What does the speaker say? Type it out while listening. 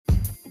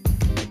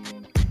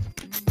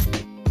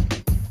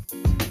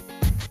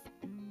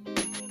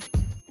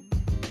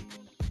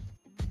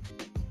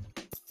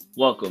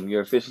Welcome. You're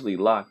officially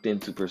locked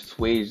into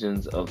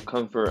Persuasions of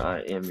Comfort. I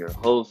am your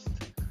host,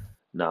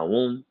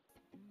 Naum.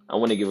 I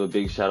want to give a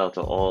big shout out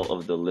to all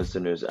of the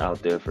listeners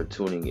out there for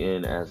tuning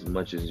in as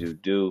much as you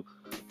do.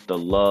 The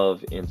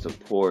love and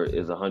support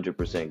is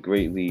 100%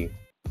 greatly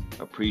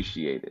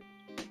appreciated.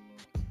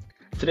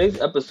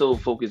 Today's episode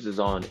focuses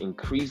on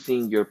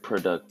increasing your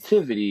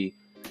productivity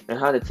and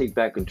how to take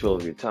back control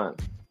of your time.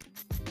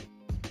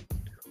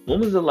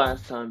 When was the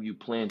last time you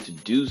planned to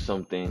do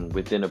something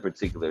within a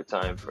particular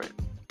time frame?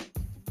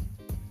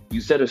 You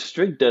set a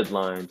strict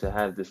deadline to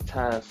have this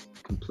task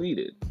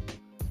completed.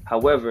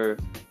 However,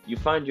 you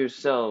find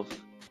yourself,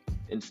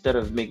 instead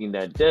of making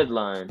that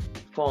deadline,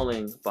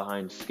 falling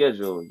behind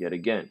schedule yet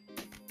again.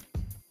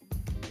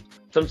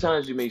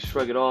 Sometimes you may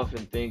shrug it off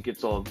and think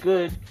it's all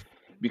good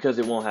because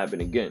it won't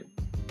happen again.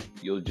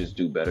 You'll just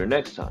do better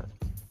next time.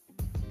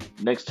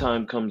 Next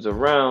time comes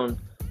around,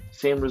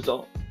 same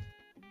result.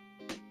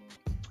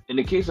 In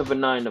the case of a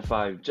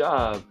 9-to-5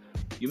 job,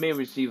 you may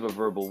receive a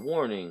verbal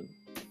warning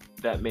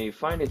that may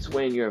find its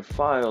way in your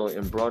file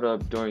and brought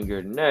up during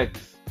your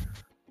next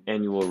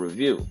annual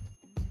review.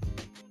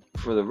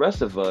 For the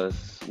rest of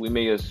us, we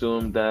may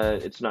assume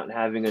that it's not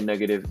having a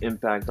negative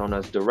impact on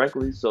us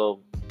directly, so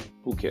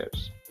who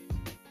cares?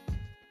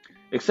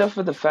 Except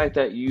for the fact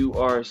that you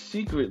are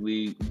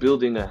secretly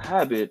building a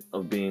habit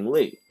of being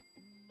late.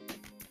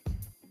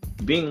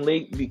 Being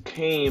late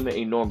became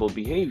a normal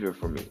behavior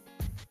for me.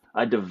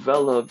 I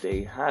developed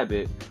a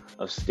habit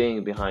of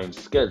staying behind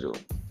schedule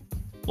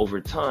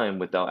over time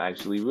without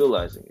actually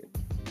realizing it.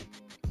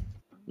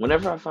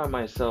 Whenever I find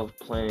myself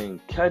playing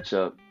catch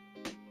up,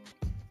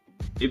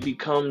 it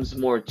becomes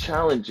more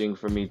challenging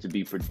for me to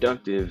be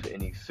productive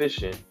and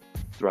efficient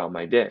throughout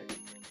my day.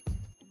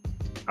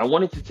 I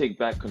wanted to take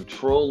back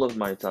control of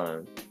my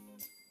time,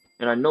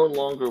 and I no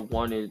longer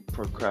wanted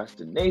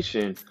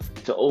procrastination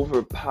to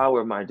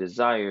overpower my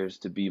desires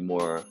to be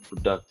more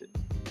productive.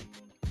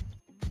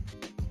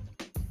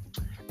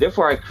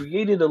 Therefore, I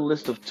created a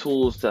list of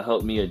tools to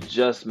help me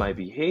adjust my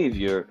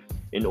behavior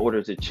in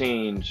order to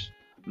change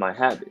my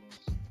habits.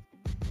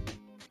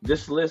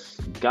 This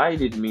list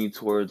guided me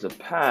towards a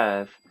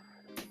path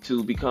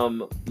to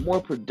become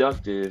more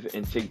productive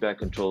and take back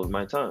control of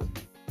my time.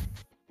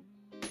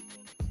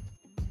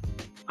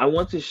 I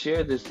want to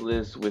share this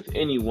list with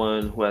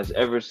anyone who has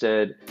ever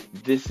said,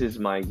 "This is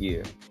my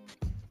year.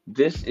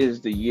 This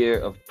is the year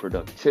of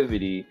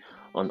productivity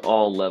on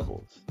all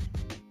levels.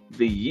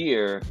 The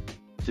year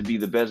to be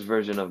the best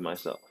version of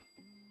myself."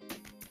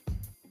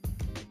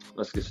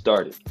 Let's get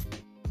started.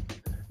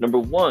 Number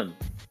 1,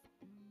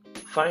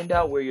 find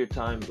out where your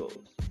time goes.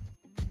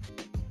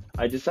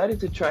 I decided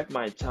to track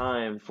my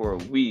time for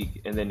a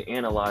week and then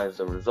analyze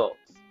the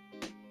results.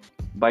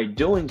 By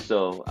doing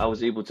so, I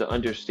was able to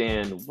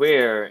understand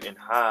where and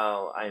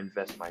how I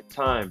invest my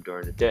time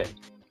during the day.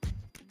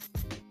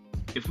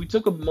 If we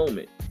took a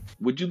moment,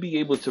 would you be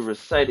able to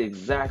recite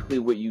exactly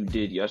what you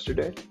did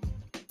yesterday?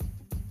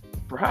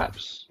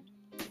 Perhaps.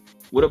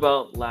 What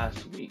about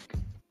last week?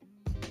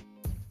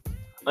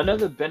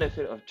 Another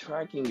benefit of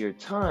tracking your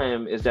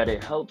time is that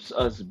it helps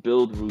us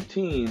build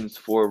routines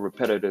for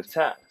repetitive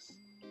tasks.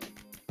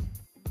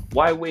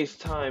 Why waste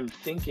time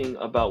thinking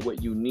about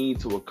what you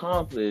need to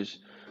accomplish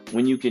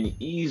when you can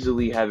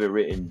easily have it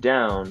written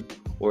down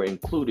or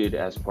included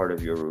as part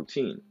of your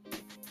routine?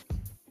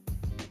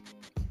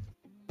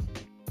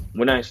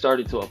 When I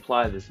started to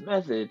apply this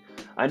method,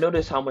 I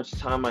noticed how much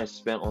time I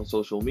spent on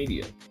social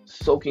media,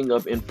 soaking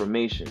up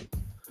information.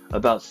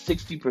 About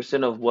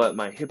 60% of what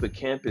my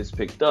hippocampus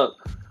picked up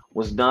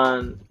was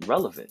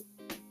non-relevant,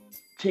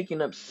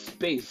 taking up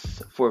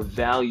space for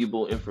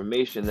valuable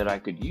information that I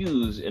could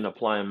use in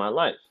applying my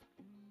life.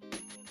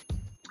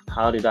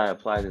 How did I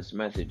apply this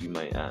method, you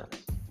might ask?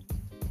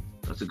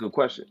 That's a good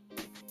question.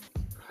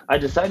 I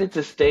decided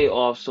to stay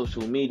off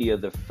social media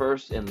the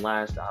first and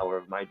last hour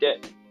of my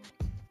day.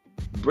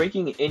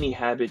 Breaking any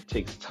habit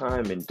takes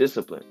time and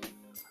discipline.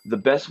 The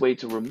best way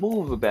to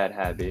remove a bad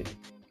habit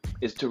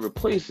is to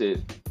replace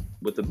it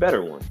with a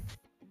better one.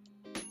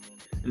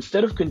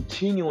 Instead of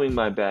continuing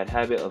my bad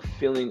habit of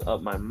filling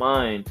up my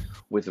mind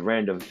with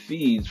random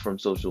feeds from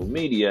social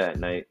media at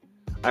night,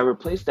 I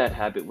replaced that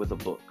habit with a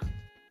book.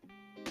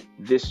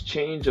 This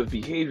change of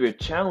behavior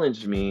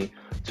challenged me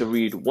to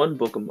read one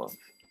book a month,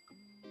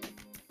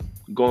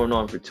 going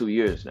on for 2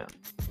 years now.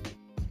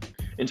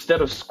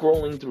 Instead of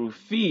scrolling through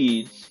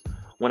feeds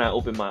when I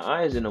open my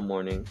eyes in the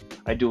morning,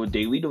 I do a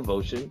daily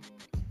devotion,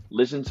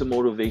 listen to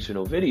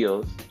motivational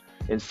videos,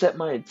 and set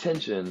my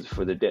intentions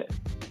for the day.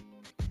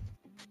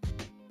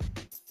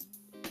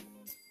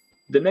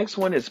 The next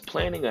one is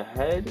planning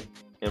ahead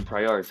and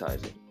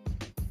prioritizing.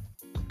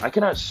 I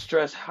cannot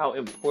stress how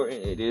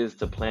important it is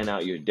to plan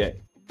out your day.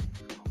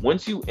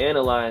 Once you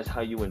analyze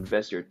how you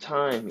invest your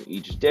time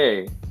each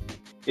day,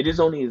 it is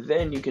only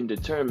then you can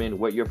determine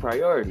what your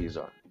priorities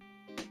are.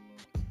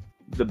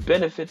 The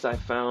benefits I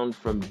found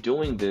from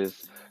doing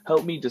this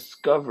helped me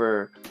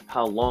discover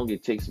how long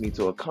it takes me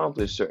to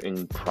accomplish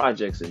certain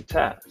projects and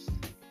tasks.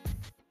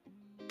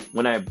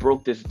 When I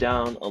broke this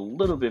down a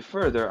little bit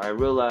further, I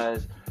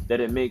realized that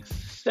it makes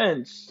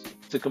sense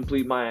to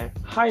complete my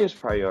highest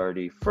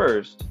priority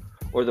first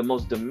or the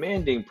most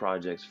demanding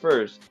projects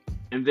first,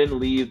 and then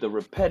leave the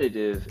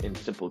repetitive and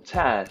simple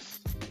tasks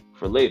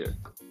for later.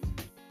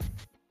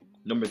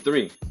 Number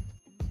 3,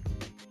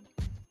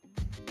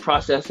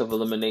 process of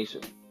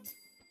elimination.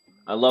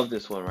 I love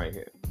this one right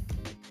here.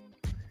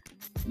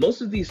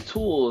 Most of these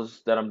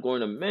tools that I'm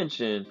going to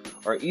mention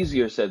are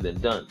easier said than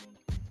done.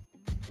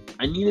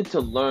 I needed to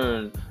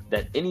learn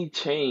that any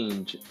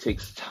change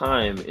takes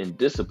time and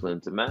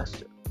discipline to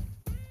master.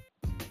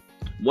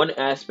 One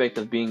aspect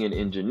of being an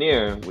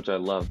engineer, which I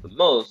love the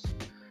most,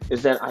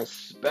 is that I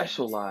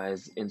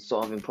specialize in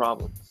solving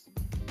problems.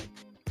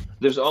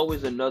 There's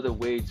always another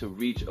way to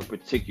reach a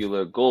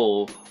particular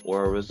goal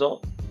or a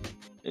result.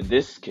 In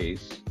this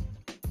case,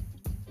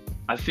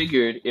 I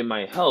figured it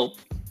might help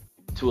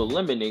to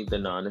eliminate the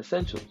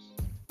non-essentials.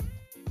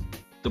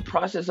 The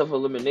process of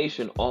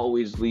elimination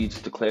always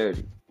leads to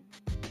clarity.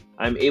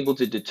 I'm able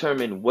to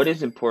determine what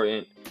is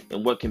important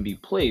and what can be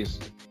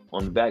placed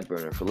on the back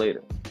burner for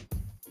later.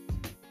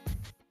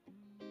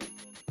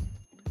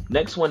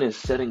 Next one is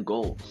setting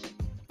goals.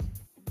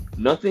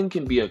 Nothing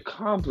can be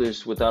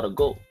accomplished without a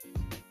goal.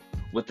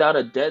 Without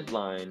a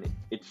deadline,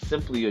 it's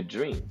simply a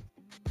dream.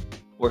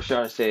 Or should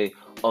I say,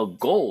 a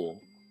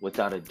goal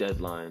without a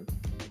deadline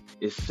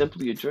is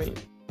simply a dream.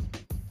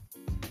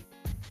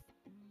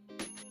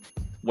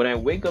 When I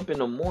wake up in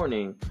the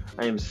morning,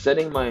 I am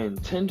setting my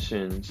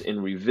intentions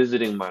and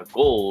revisiting my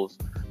goals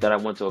that I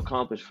want to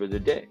accomplish for the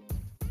day.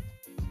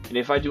 And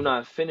if I do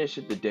not finish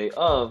it the day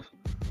of,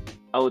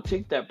 I will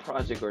take that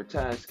project or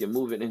task and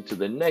move it into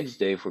the next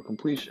day for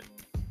completion.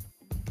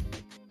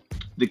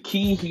 The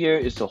key here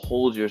is to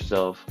hold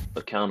yourself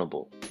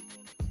accountable.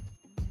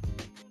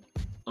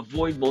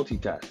 Avoid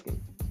multitasking.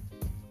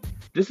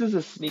 This is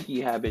a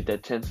sneaky habit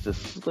that tends to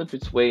slip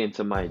its way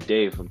into my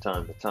day from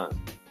time to time.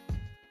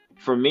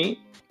 For me,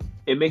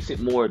 it makes it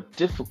more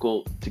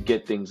difficult to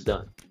get things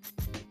done.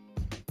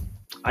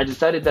 I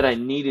decided that I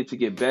needed to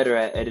get better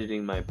at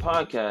editing my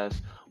podcast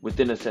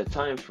within a set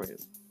time frame.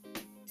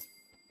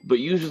 But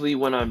usually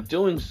when I'm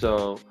doing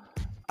so,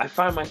 I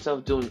find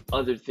myself doing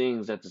other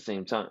things at the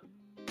same time.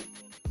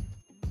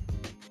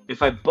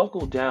 If I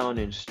buckle down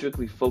and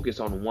strictly focus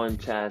on one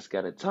task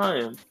at a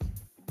time,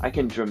 I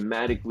can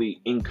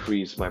dramatically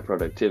increase my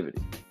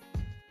productivity.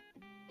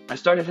 I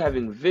started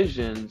having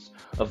visions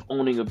of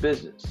owning a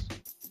business.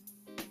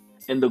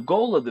 And the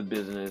goal of the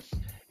business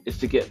is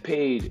to get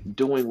paid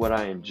doing what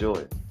I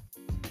enjoy.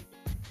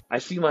 I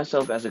see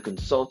myself as a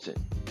consultant,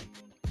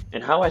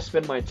 and how I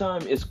spend my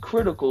time is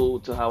critical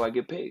to how I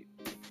get paid.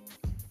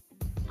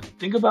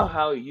 Think about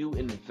how you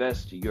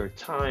invest your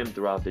time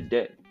throughout the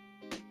day.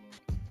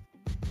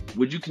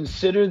 Would you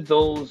consider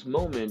those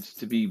moments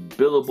to be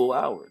billable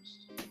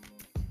hours?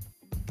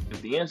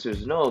 If the answer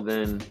is no,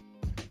 then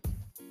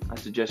I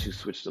suggest you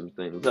switch some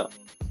things up.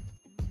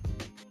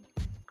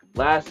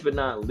 Last but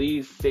not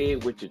least, say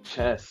it with your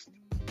chest.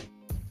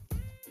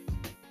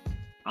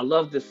 I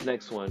love this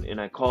next one, and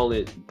I call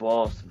it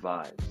boss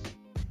vibes.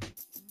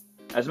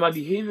 As my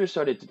behavior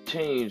started to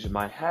change,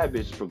 my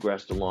habits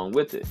progressed along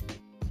with it,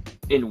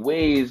 in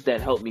ways that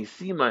helped me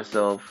see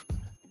myself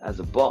as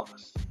a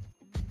boss.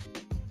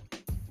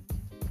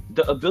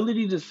 The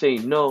ability to say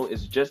no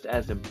is just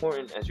as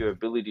important as your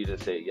ability to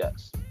say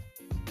yes.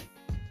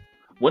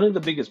 One of the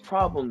biggest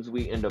problems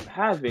we end up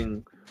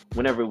having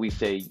whenever we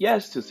say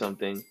yes to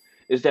something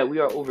is that we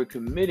are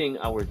overcommitting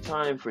our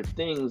time for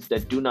things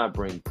that do not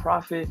bring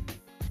profit,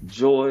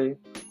 joy,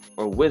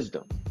 or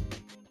wisdom.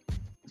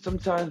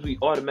 Sometimes we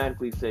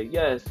automatically say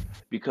yes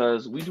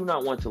because we do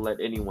not want to let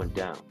anyone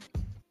down.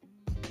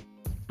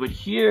 But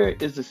here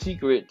is the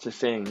secret to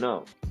saying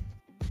no.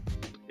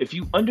 If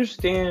you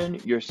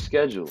understand your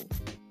schedule,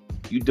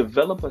 you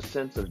develop a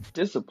sense of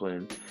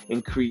discipline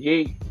and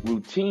create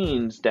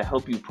routines that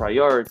help you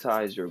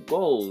prioritize your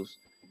goals,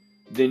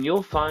 then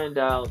you'll find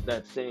out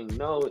that saying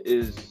no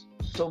is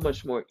so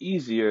much more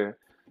easier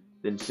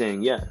than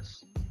saying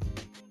yes.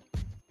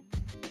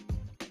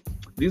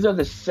 These are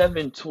the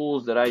 7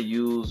 tools that I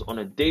use on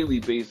a daily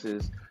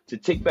basis to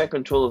take back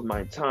control of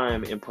my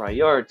time and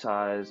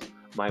prioritize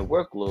my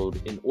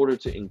workload in order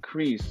to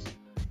increase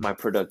my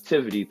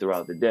productivity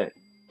throughout the day.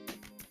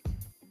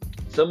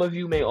 Some of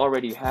you may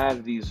already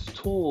have these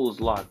tools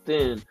locked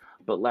in,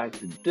 but lack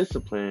the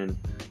discipline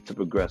to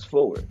progress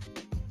forward.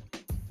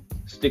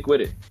 Stick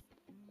with it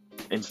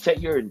and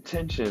set your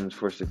intentions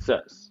for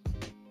success.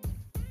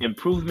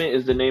 Improvement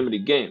is the name of the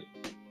game.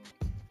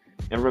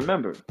 And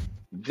remember,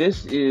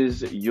 this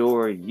is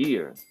your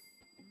year.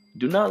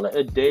 Do not let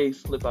a day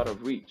slip out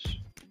of reach.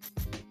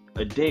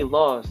 A day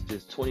lost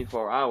is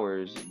 24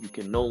 hours you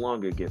can no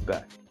longer get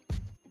back.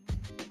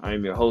 I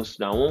am your host,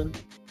 Naum.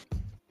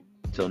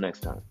 Till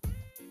next time.